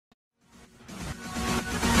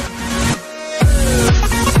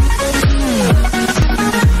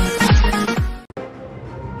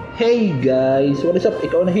Hey guys, what is up?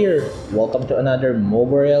 Ikaw na here. Welcome to another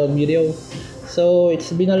Royale video. So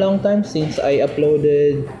it's been a long time since I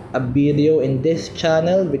uploaded a video in this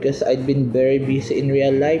channel because I've been very busy in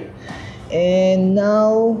real life. And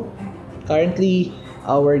now, currently,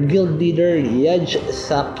 our guild leader Yaj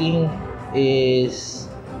Saking is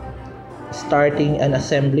starting an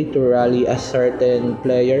assembly to rally a certain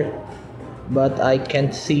player. But I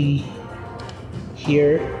can't see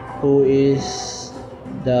here who is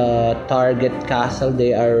the target castle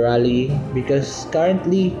they are rallying, because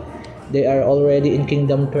currently they are already in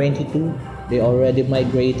Kingdom 22. They already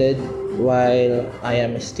migrated while I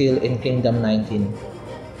am still in Kingdom 19.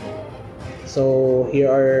 So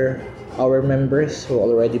here are our members who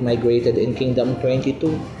already migrated in Kingdom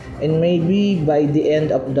 22, and maybe by the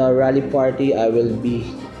end of the rally party I will be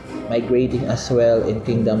migrating as well in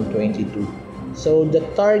Kingdom 22. So the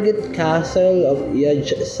target castle of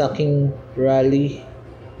Yaj Saking rally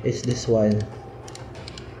is this one.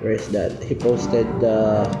 Where is that? He posted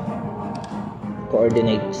the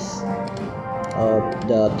coordinates of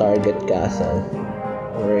the target castle.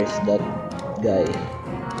 Where is that guy?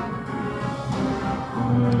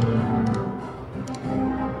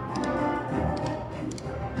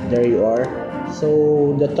 There you are.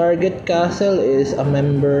 So the target castle is a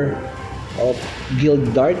member of Guild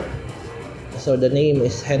Dart. So the name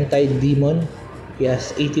is Hentai Demon. He has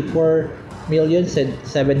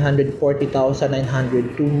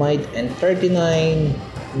 84,740,902 might and 39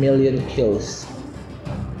 million kills.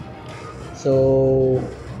 So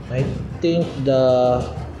I think the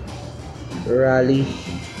rally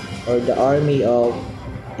or the army of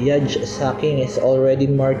Yaj Saking is already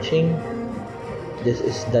marching. This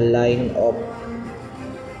is the line of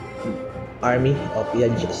army of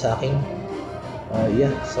Yaj Saking.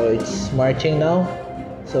 Yeah, so it's marching now.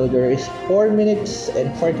 So there is 4 minutes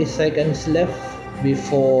and 40 seconds left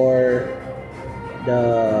before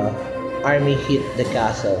the army hit the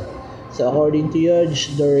castle. So according to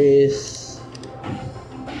Yaj, there is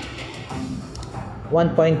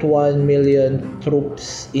 1.1 million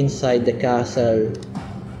troops inside the castle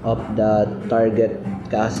of the target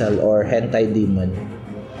castle or Hentai Demon.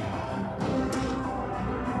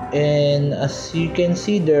 And as you can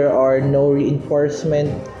see, there are no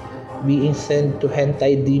reinforcement being sent to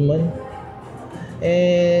Hentai Demon.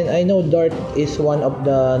 And I know Dart is one of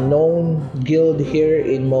the known guild here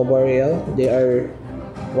in Royale. They are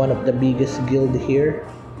one of the biggest guild here,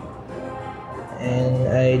 and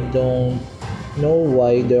I don't know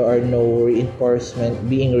why there are no reinforcement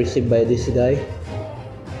being received by this guy.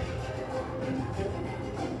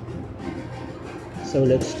 So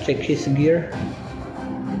let's check his gear.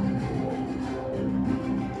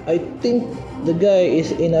 I think the guy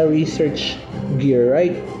is in a research gear,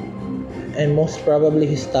 right? And most probably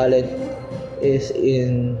his talent is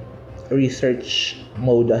in research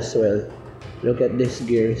mode as well. Look at these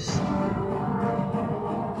gears.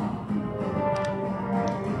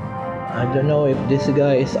 I don't know if this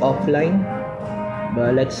guy is offline,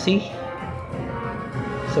 but let's see.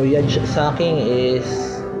 So Yaj Saking is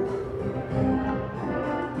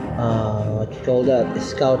what you call that?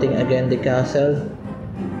 Scouting again the castle.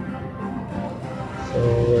 So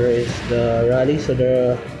where is the rally? So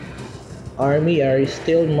the army are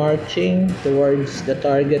still marching towards the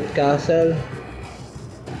target castle.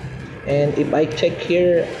 And if I check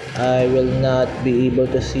here, I will not be able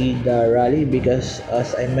to see the rally because,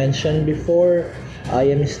 as I mentioned before, I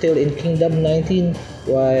am still in Kingdom 19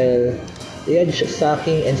 while Yaj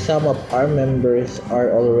Saking and some of our members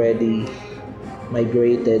are already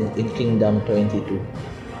migrated in Kingdom 22.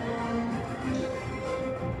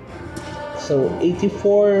 So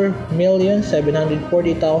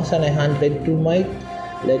 84,740,902 might.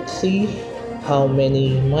 Let's see how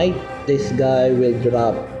many might this guy will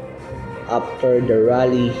drop after the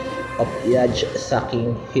rally of Yaj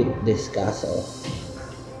Saking hit this castle.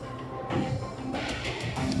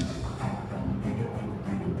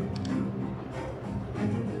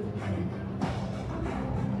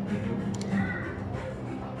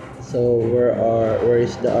 So where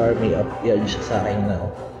is the army of Yaj Saking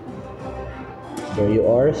now? There you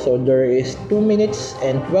are. So there is 2 minutes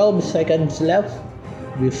and 12 seconds left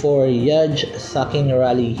before Yaj Saking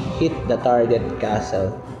rally hit the target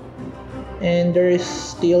castle. And there is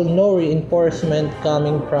still no reinforcement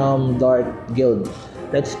coming from Dart Guild.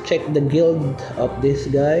 Let's check the guild of this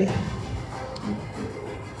guy.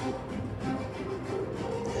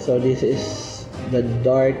 So this is the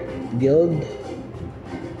Dart Guild.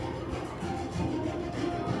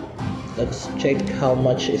 Let's check how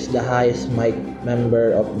much is the highest might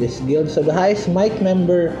member of this guild. So the highest might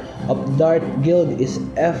member of Dart Guild is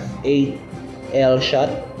F8 L Shot.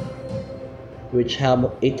 which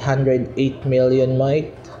have 808 million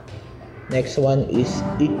might. Next one is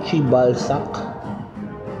Ichibalsak.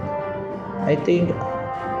 I think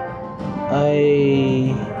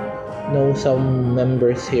I know some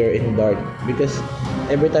members here in Dart because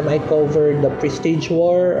every time I cover the Prestige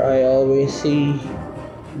War, I always see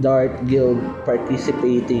Dart Guild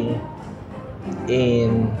participating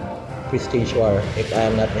in Prestige War, if I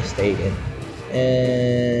am not mistaken.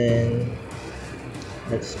 And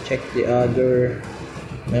let's check the other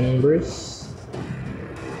members.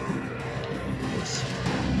 Let's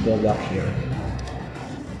go back here.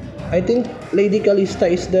 I think Lady Calista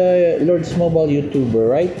is the Lord's Mobile YouTuber,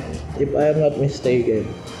 right? If I am not mistaken.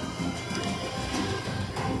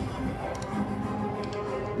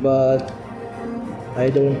 But I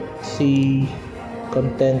don't see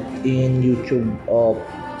content in YouTube of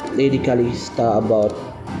Lady Calista about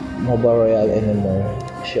Mobile Royale anymore.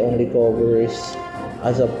 She only covers,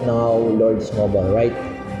 as of now, Lord's Mobile, right?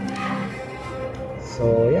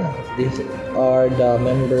 So yeah, these are the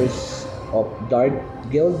members of Dart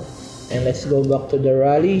Guild. And let's go back to the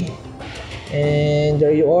rally. And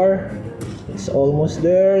there you are. It's almost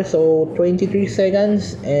there. So 23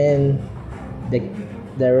 seconds and the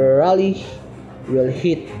rally will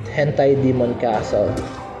hit Hentai Demon Castle.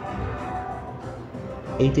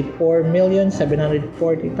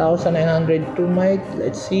 84,740,902 might.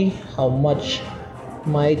 Let's see how much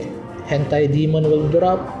might Hentai Demon will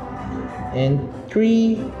drop. And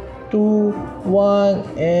 3, 2,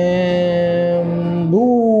 1, and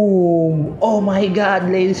boom! Oh my god,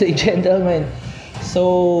 ladies and gentlemen.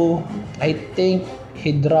 So I think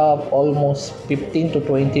he dropped almost 15 to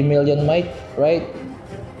 20 million might, right?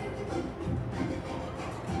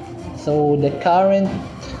 So the current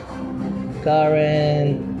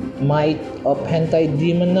might of Hentai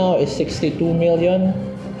Demon now is 62 million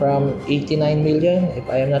from 89 million, if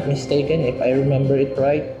I am not mistaken, if I remember it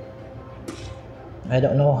right. I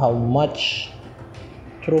don't know how much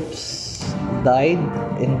troops died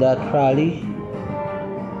in that rally.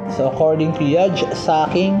 So according to Yaj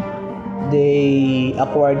Saking, they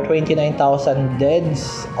acquired 29,000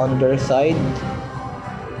 deads on their side,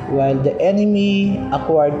 while the enemy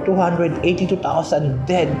acquired 282,000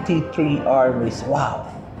 dead T3 armies. Wow,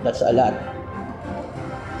 that's a lot.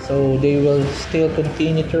 So they will still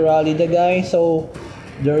continue to rally the guy. So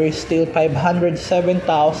there is still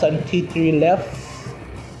 507,000 T3 left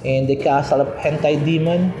in the castle of Hentai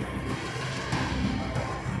Demon.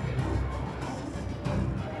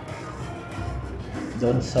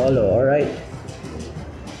 Don Solo, alright.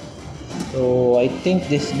 So I think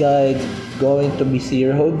this guy going to be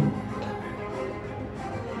zeroed.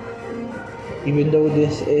 Even though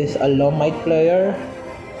this is a low might player,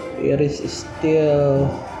 it is still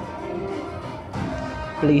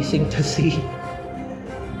pleasing to see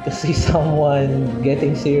someone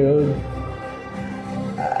getting zeroed.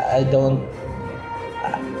 I don't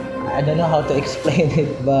know how to explain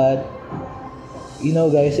it, but you know,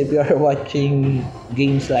 guys, if you are watching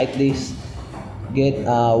games like this,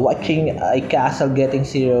 watching a castle getting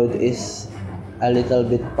zeroed is a little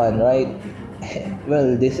bit fun, right?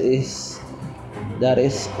 Well, that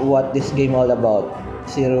is what this game all about,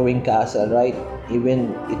 zeroing castle, right?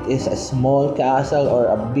 Even it is a small castle or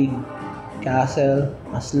a big castle,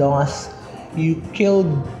 as long as you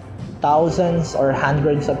killed thousands or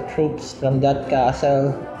hundreds of troops from that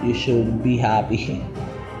castle, you should be happy.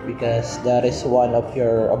 Because that is one of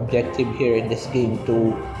your objective here in this game,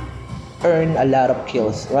 to earn a lot of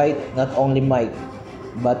kills, right? Not only might,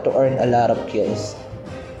 but to earn a lot of kills.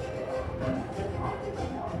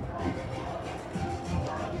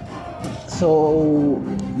 So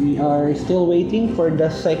we are still waiting for the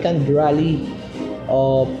second rally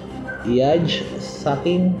of Yaj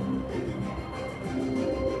Saking.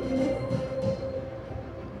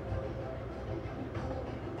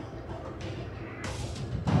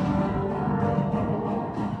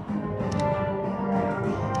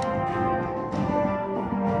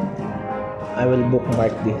 I will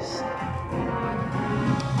bookmark this.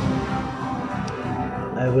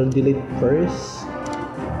 I will delete first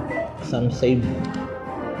some saved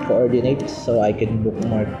coordinates so I can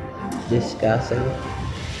bookmark this castle.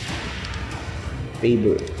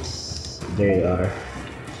 Favorites. There you are.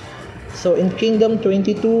 So in Kingdom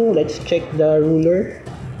 22, let's check the ruler.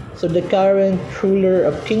 So the current ruler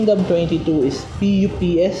of Kingdom 22 is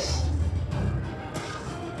PUPS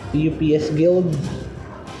Guild.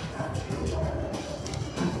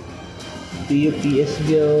 PUPS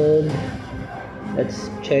Guild. Let's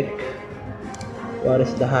check what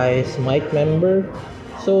is the highest might member.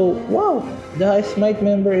 So wow, the highest might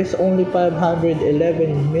member is only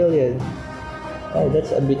 511 million. Oh,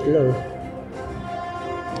 that's a bit low.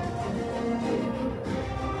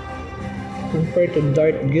 compared to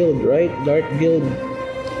Dart Guild, right? Dart Guild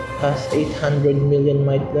has 800 million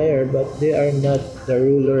might there, but they are not the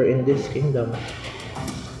ruler in this kingdom.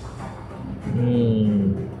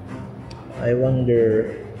 I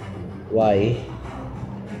wonder why.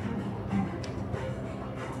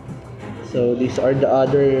 So these are the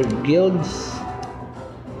other guilds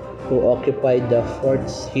who occupied the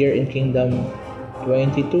forts here in Kingdom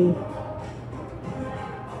 22.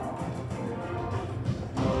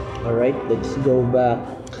 Alright, let's go back.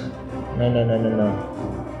 No.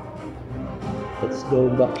 Let's go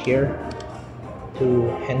back here to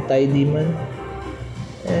Hentai Demon.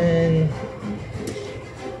 And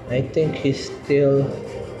I think he's still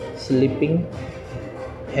sleeping.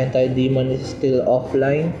 Hentai Demon is still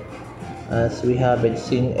offline, as we haven't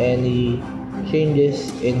seen any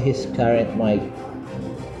changes in his current mic.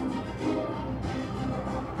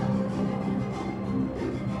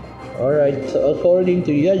 Alright, so according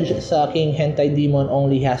to Yudge Saking, Hentai Demon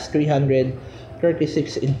only has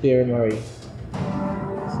 336 infirmary.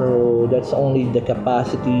 So that's only the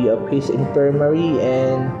capacity of his infirmary,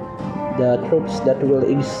 and the troops that will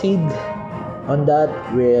exceed on that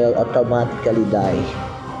will automatically die.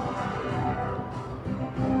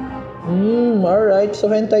 Alright, so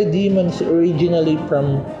Hentai Demon is originally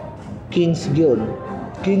from King's Guild.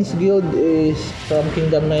 King's Guild is from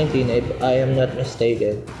Kingdom 19 if I am not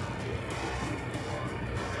mistaken.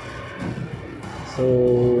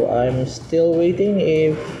 So I'm still waiting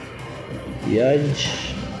if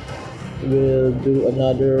Yudge will do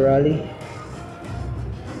another rally.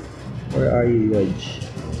 Where are you, Yudge?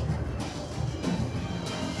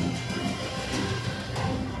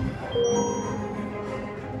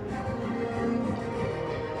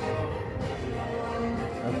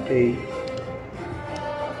 Okay.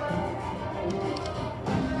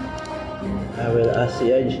 I will ask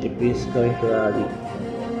Yudge if he's going to rally.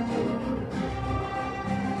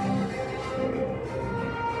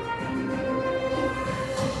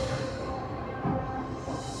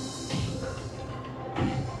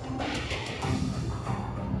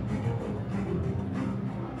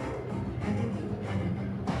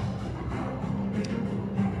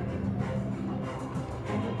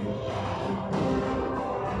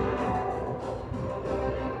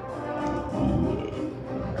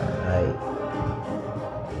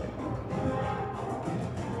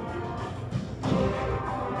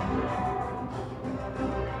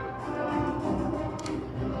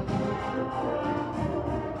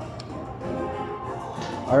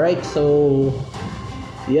 Alright, so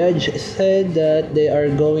Yudge said that they are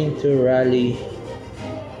going to rally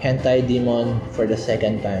Hentai Demon for the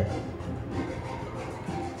second time.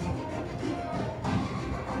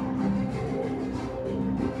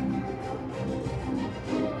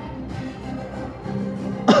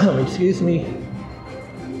 Excuse me.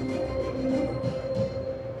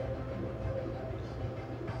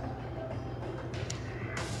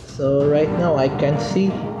 So right now I can't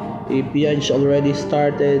see if Yudge already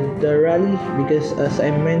started the rally, because as I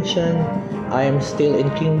mentioned, I am still in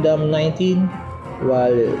Kingdom 19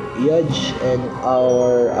 while Yudge and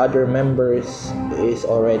our other members is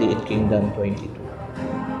already in Kingdom 22.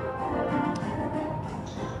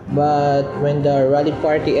 But when the rally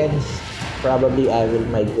party ends, probably I will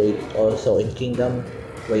migrate also in Kingdom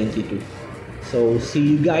 22. So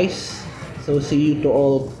see you guys. So see you to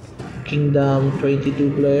all Kingdom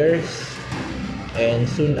 22 players. And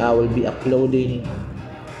soon I will be uploading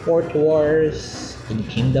Fort Wars in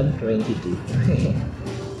Kingdom 22.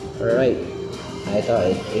 Alright, I thought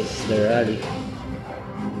it is the rally.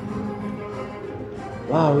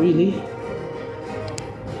 Wow, really?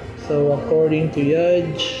 So according to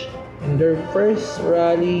Yudge, in their first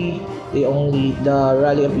rally, the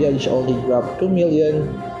rally of Yudge only dropped 2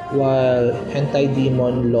 million, while Hentai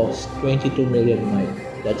Demon lost 22 million might.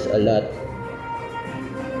 That's a lot.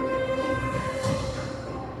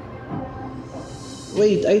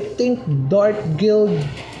 Wait, I think Dart Guild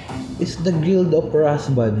is the guild of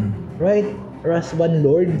Rasban, right? Rasban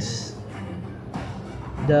Lords,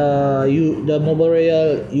 the Mobile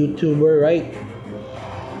Royale YouTuber, right?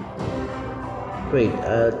 Wait,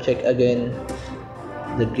 I'll check again.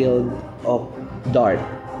 The guild of Dart.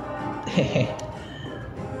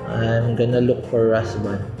 I'm gonna look for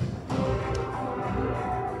Rasban.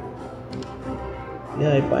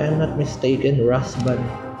 Yeah, if I am not mistaken, Rasban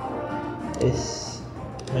is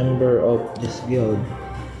member of this guild,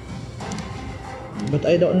 but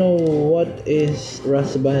I don't know what is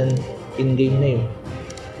Rasban in-game name.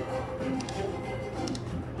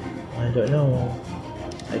 I don't know.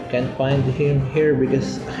 I can't find him here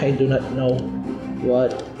because I do not know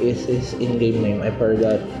what is his in-game name. I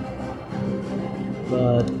forgot.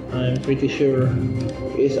 But I'm pretty sure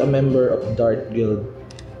is a member of Dart Guild.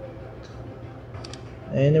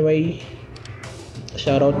 Anyway,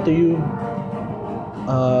 shout out to you,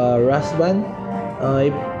 Rasban.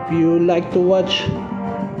 If you like to watch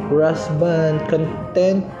Rasban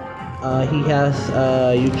content, he has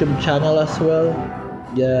a YouTube channel as well.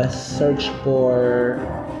 Just search for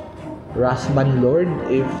Rasban Lord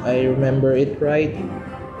if I remember it right.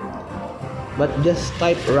 But just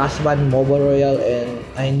type Rasban Mobile Royale and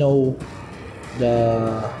I know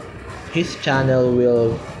his channel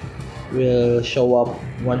will show up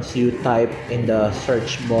once you type in the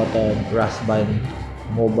search button Rasban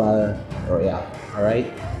Mobile Royale.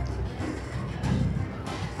 Alright?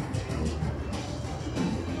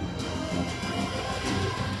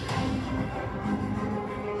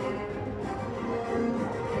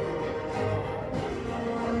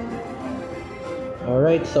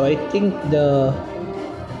 Alright, so I think the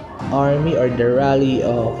army or the rally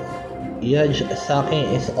of Yaj Saking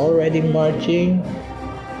is already marching.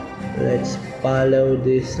 Let's follow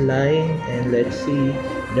this line and let's see.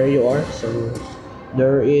 There you are. So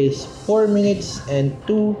there is 4 minutes and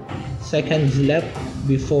 2 seconds left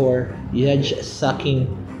before Yaj Saking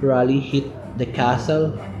rally hit the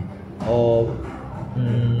castle of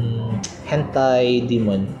Hentai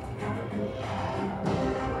Demon.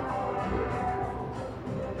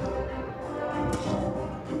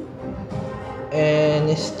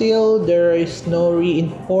 And still there is no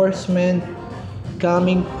reinforcement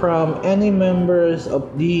coming from any members of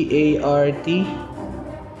the ART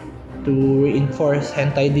to reinforce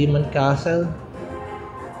Hentai Demon Castle.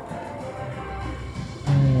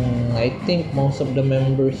 I think most of the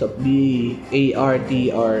members of the ART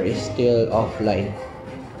are still offline.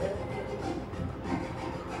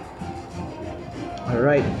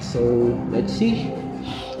 Alright, so let's see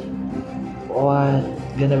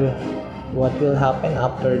what will happen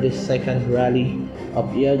after this second rally of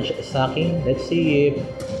Yaj Saking. Let's see if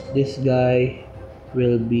this guy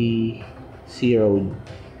will be zeroed.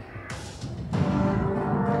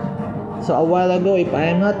 So a while ago, if I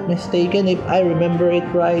am not mistaken, if I remember it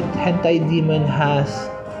right, Hentai Demon has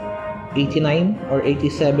 89 or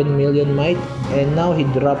 87 million might, and now he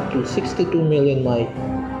dropped to 62 million might.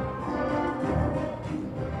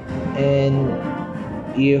 And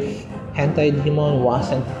if Hentai Demon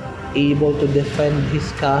wasn't able to defend his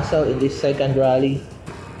castle in this second rally,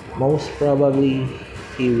 most probably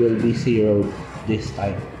he will be zeroed this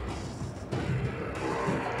time.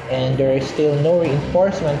 And there is still no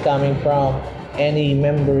reinforcement coming from any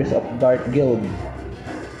members of Dart Guild.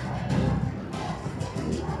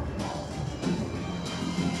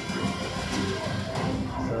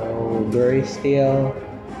 So there is still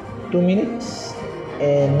 2 minutes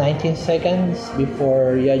and 19 seconds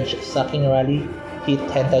before Yaj Saking rally hit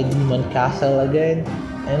Hentai Demon Castle again.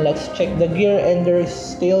 And let's check the gear, and there's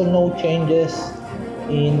still no changes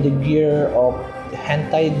in the gear of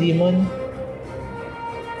Hentai Demon.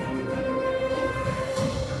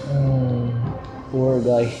 Poor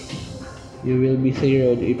guy, you will be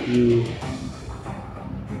zeroed if you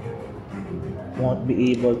won't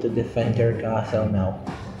be able to defend your castle now.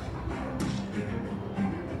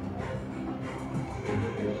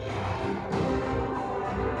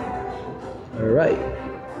 Alright.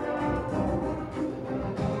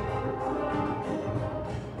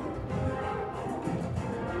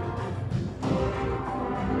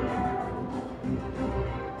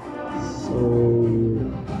 So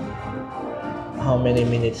how many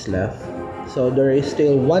minutes left? So there is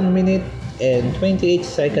still 1 minute and 28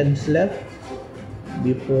 seconds left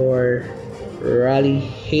before rally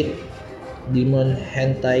hit Demon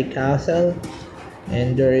Hentai Castle,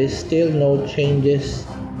 and there is still no changes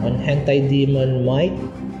on Hentai Demon might.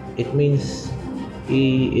 It means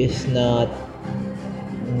he is not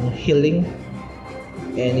healing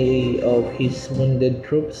any of his wounded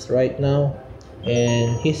troops right now,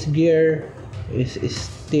 and his gear is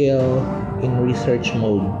still in research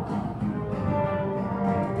mode.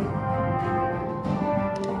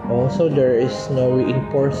 Also, there is no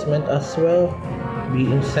reinforcement as well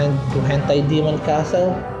being sent to Hentai Demon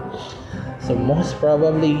Castle, so most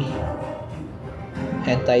probably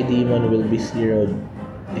Hentai Demon will be zeroed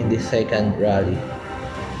in the second rally.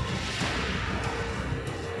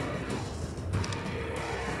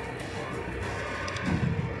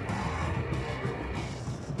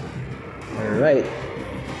 Alright.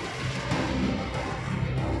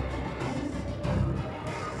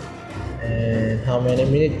 And how many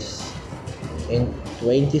minutes? In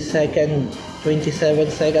 27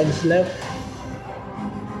 seconds left.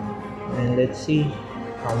 And let's see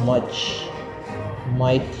how much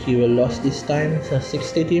might he will lose this time. So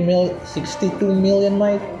 62 million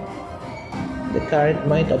might. The current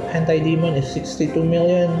might of hentai demon is 62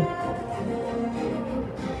 million.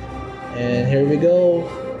 And here we go.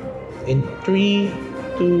 In 3,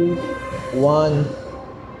 2, 1.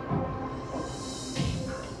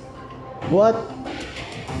 What?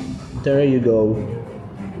 There you go.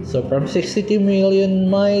 So from 62 million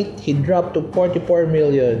might, he dropped to 44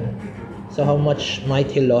 million. So how much might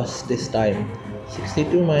he lost this time?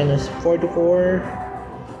 62 minus 44,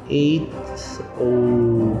 8,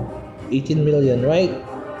 18 million, right?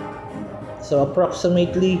 So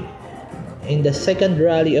approximately in the second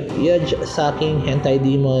rally of Yaj sacking, hentai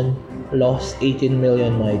demon lost 18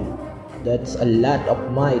 million might. That's a lot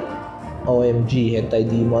of might. OMG, hentai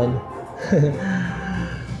demon.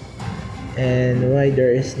 And why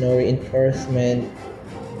there is no reinforcement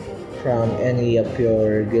from any of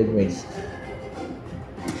your guildmates?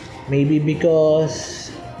 Maybe because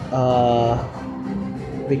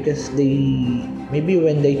maybe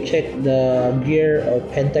when they check the gear of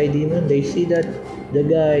hentai demon, they see that the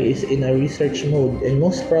guy is in a research mode, and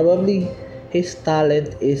most probably his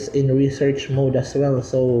talent is in research mode as well.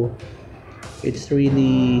 So it's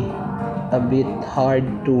really a bit hard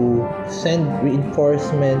to send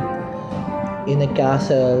reinforcement in a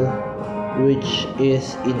castle which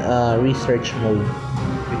is in a research mode,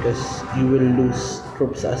 because you will lose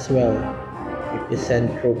troops as well if you send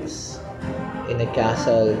troops in a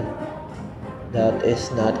castle that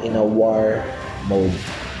is not in a war mode,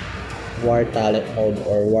 war talent mode,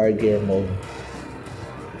 or war gear mode.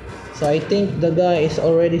 So I think the guy is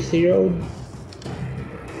already zeroed.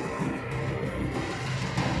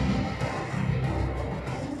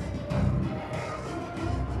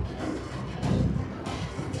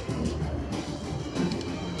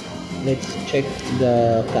 Let's check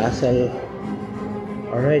the castle.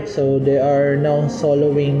 Alright, so they are now solo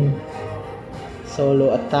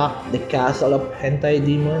attack the castle of hentai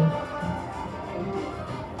demon.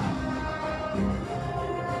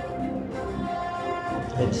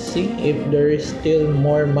 Let's see if there is still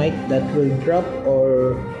more might that will drop,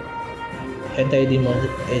 or hentai demon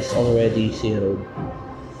is already zeroed.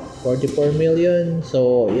 44 million,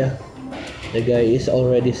 so yeah, the guy is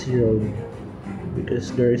already zeroed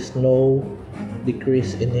because there is no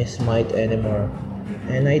decrease in his might anymore.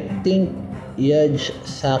 And I think Yaj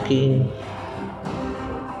sacking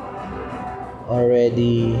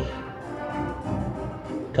already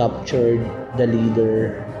captured the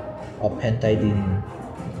leader of hentai demon.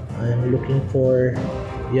 I'm looking for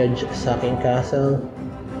Yaj sacking castle.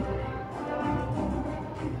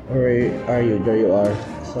 Where are you? There you are.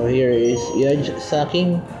 So here is Yaj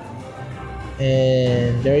sacking,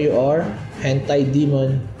 and there you are. Hentai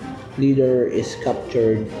demon leader is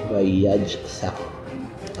captured by Yaj sacking.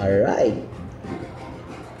 Alright.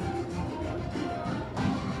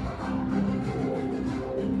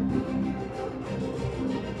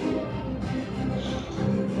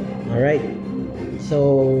 Alright.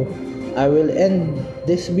 So I will end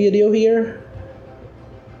this video here,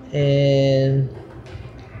 and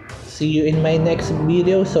see you in my next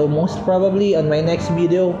video. So most probably on my next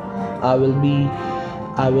video I will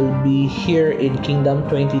be here in Kingdom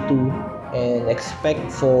 22, and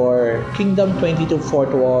expect for Kingdom 22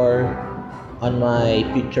 Fourth War on my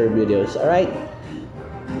future videos. Alright,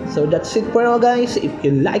 so that's it for now, guys. If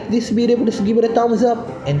you like this video, please give it a thumbs up,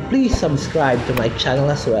 and please subscribe to my channel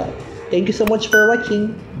as well. Thank you so much for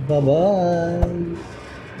watching. Bye bye.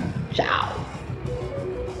 Ciao.